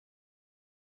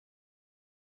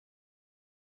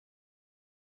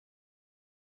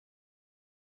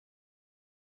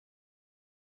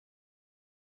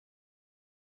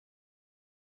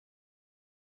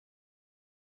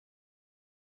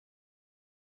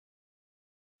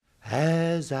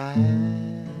As I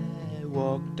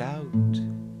walked out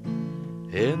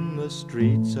in the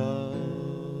streets of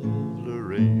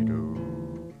Laredo,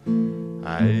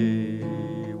 I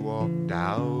walked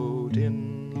out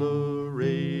in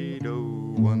Laredo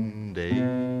one day.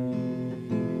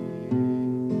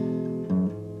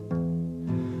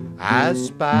 I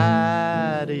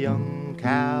spied a young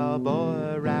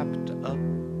cowboy wrapped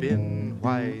up in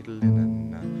white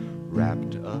linen,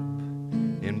 wrapped up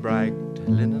in bright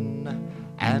linen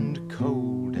and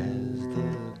cold as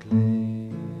the clay.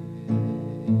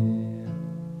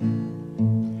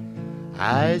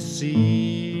 I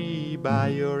see by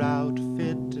your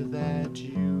outfit that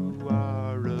you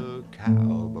are a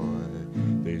cowboy.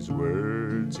 These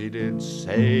words he did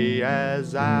say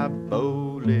as I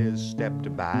boldly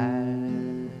stepped by.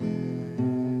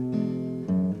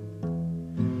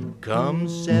 Come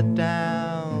sit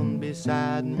down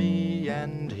beside me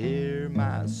and hear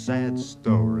my sad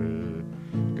story.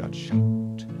 Got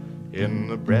shot in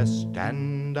the breast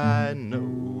and I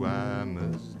know I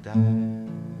must die.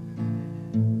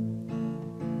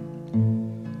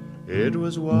 It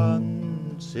was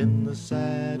once in the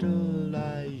saddle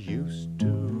I used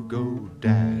to go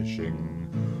dashing.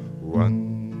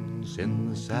 Once in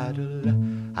the saddle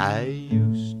I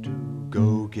used to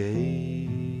go gay.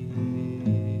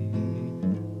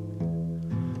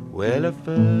 Well, I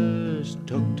first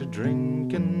took to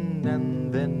drinking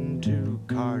and then to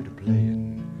card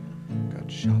playing. Got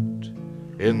shot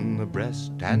in the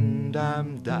breast and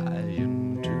I'm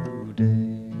dying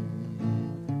today.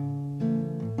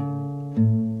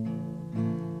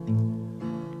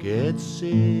 Get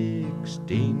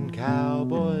 16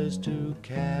 cowboys to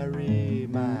carry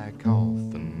my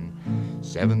coffin,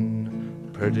 7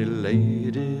 pretty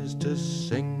ladies to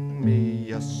sing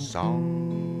me a song.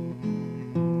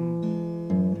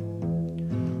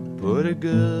 Put a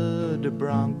good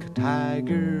bronc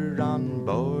tiger on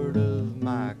board of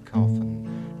my coffin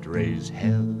to raise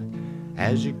hell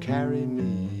as you carry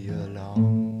me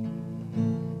along.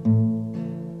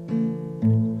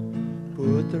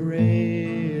 Put the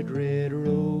red, red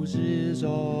roses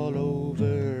all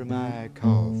over my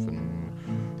coffin,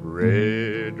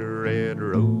 red, red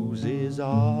roses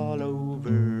all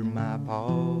over my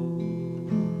paw.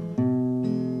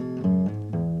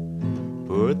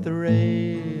 Put the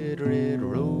red, red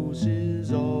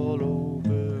roses all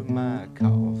over my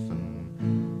coffin,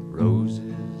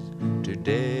 roses to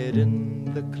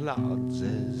deaden the clods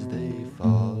as they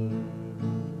fall.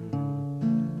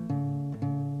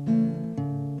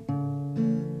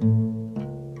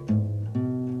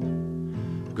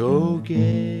 Go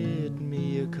get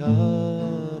me a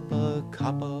cup of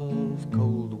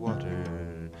cold water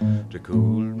to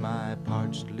cool my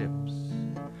parched lips,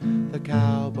 the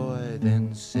cowboy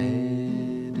then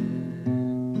said.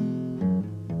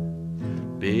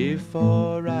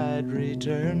 Before I'd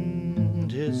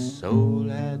returned, his soul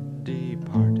had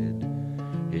departed.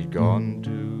 He'd gone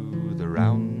to the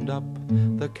roundup,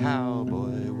 the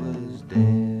cowboy was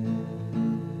dead.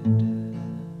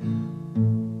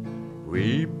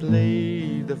 We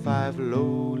played the five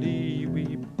lowly,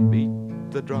 we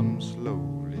beat the drum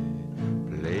slowly,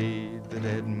 played the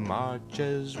dead march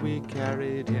as we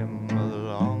carried him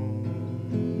along.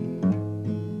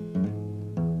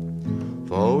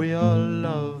 For we all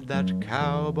loved that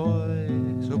cowboy,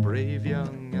 so brave,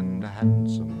 young, and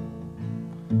handsome.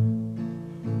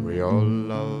 We all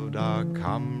loved our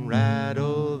comrade,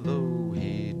 oh,